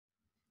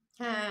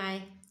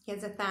Hi,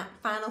 here's a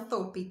final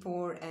thought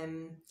before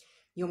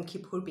Yom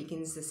Kippur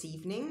begins this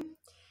evening.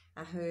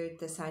 I heard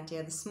this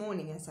idea this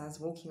morning as I was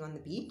walking on the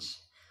beach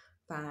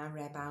by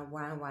Rabbi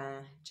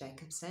Y.Y.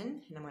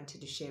 Jacobson, and I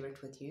wanted to share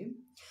it with you.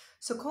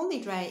 So Kol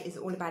Nidre is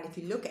all about, if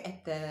you look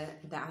at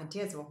the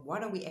ideas of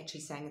what are we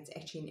actually saying, it's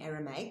actually in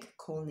Aramaic,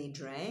 Kol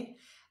Nidre.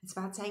 It's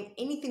about saying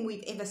anything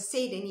we've ever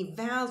said, any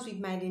vows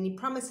we've made, any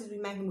promises we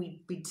make,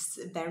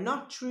 and they're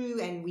not true,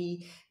 and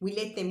we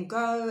let them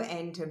go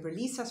and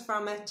release us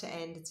from it,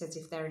 and it's as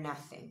if they're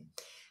nothing.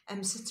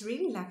 So it's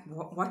really like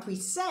what we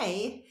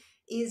say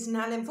is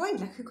null and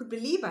void. Like, who could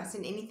believe us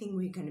in anything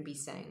we're going to be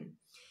saying?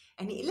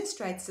 And he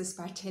illustrates this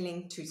by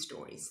telling two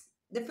stories.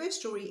 The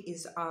first story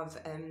is of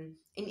in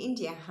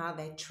India how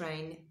they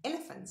train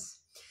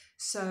elephants.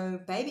 So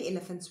baby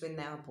elephants, when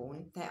they are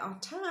born, they are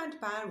tied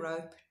by a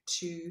rope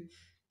to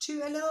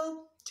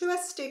a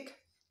stick,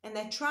 and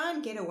they try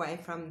and get away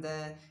from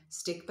the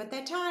stick, but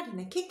they're tied, and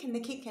they kick and they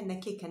kick and they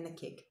kick and they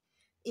kick.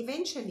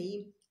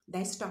 Eventually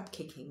they stop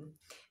kicking,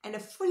 and a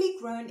fully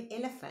grown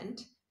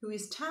elephant who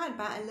is tied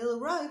by a little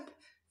rope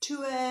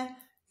to a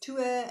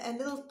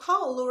little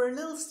pole or a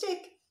little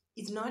stick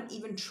is not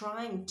even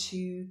trying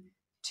to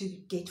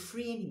get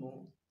free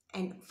anymore.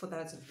 And for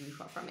those of you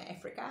who are from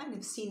Africa and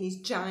have seen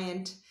these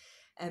giant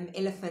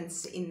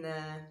elephants in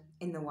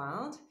the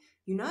wild,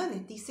 you know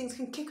that these things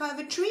can kick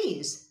over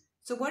trees.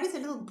 So what is a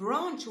little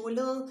branch or a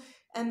little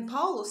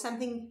pole or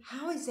something?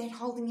 How is that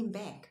holding him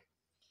back?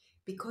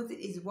 Because it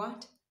is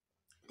what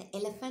the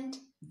elephant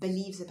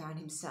believes about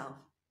himself,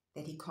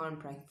 that he can't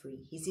break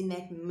free. He's in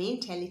that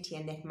mentality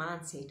and that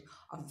mindset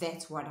of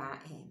that's what I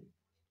am.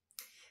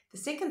 The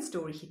second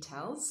story he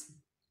tells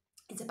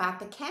is about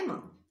the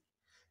camel.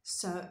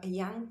 So a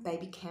young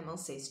baby camel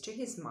says to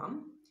his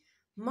mom,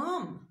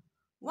 "Mom,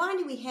 why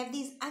do we have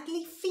these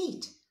ugly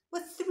feet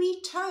with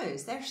 3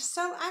 toes? They're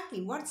so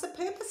ugly. What's the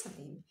purpose of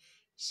them?"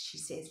 She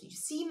says, "You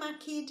see, my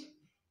kid,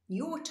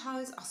 your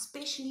toes are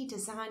specially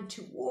designed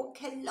to walk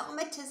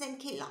kilometers and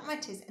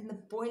kilometers in the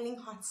boiling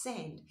hot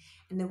sand.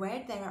 And the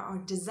way they are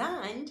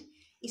designed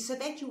is so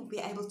that you will be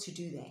able to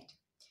do that."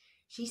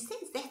 She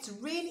says, "That's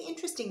really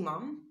interesting,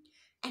 Mom.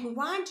 And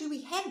why do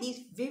we have these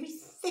very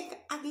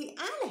thick, ugly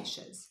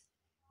eyelashes?"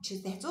 She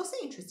says, "That's also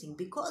interesting,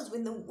 because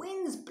when the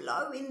winds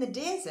blow in the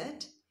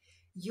desert,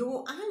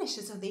 your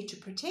eyelashes are there to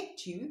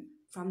protect you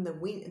from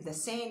the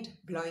sand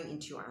blowing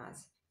into your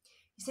eyes."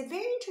 He said,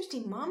 "Very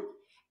interesting, Mom.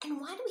 And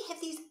why do we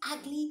have these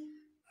ugly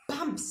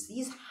bumps,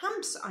 these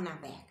humps on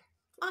our back?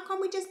 Why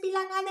can't we just be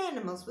like other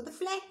animals with a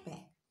flat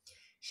back?"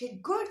 She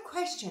said, "Good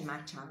question,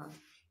 my child."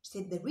 She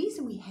said, "The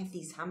reason we have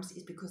these humps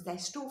is because they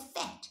store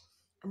fat.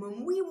 And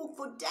when we walk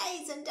for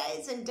days and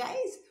days and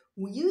days,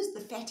 we use the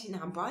fat in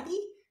our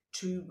body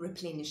to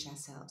replenish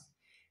ourselves."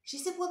 She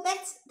said, "Well,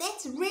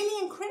 that's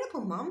really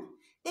incredible, Mom.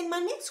 Then my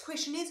next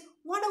question is,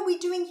 what are we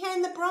doing here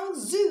in the Bronx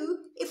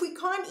Zoo if we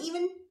can't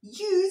even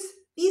use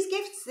these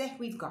gifts that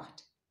we've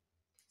got?"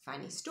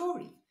 Funny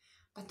story.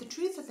 But the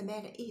truth of the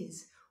matter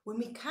is, when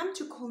we come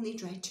to Kol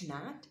Nidre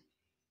tonight,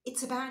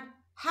 it's about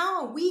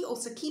how are we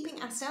also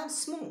keeping ourselves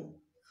small?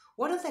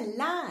 What are the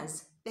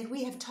lies that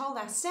we have told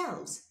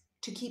ourselves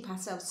to keep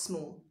ourselves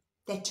small?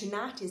 That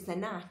tonight is the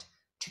night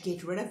to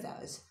get rid of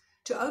those,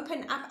 to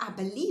open up our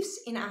beliefs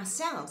in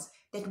ourselves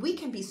that we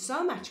can be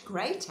so much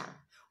greater.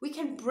 We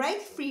can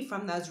break free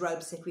from those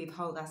ropes that we've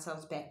held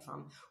ourselves back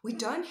from. We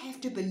don't have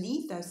to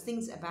believe those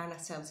things about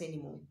ourselves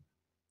anymore.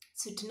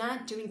 So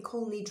tonight, during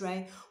Kol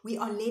Nidre, we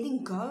are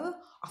letting go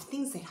of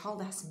things that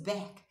hold us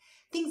back,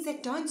 things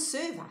that don't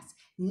serve us,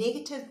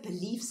 negative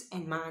beliefs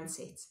and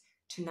mindsets.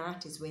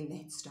 Tonight is when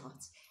that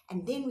starts.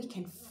 And then we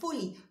can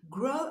fully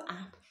grow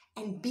up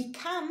and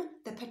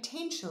become the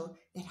potential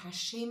that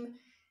Hashem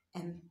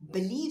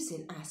believes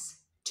in us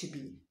to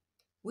be.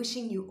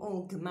 Wishing you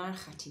all Gemar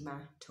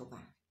Chatima Tova.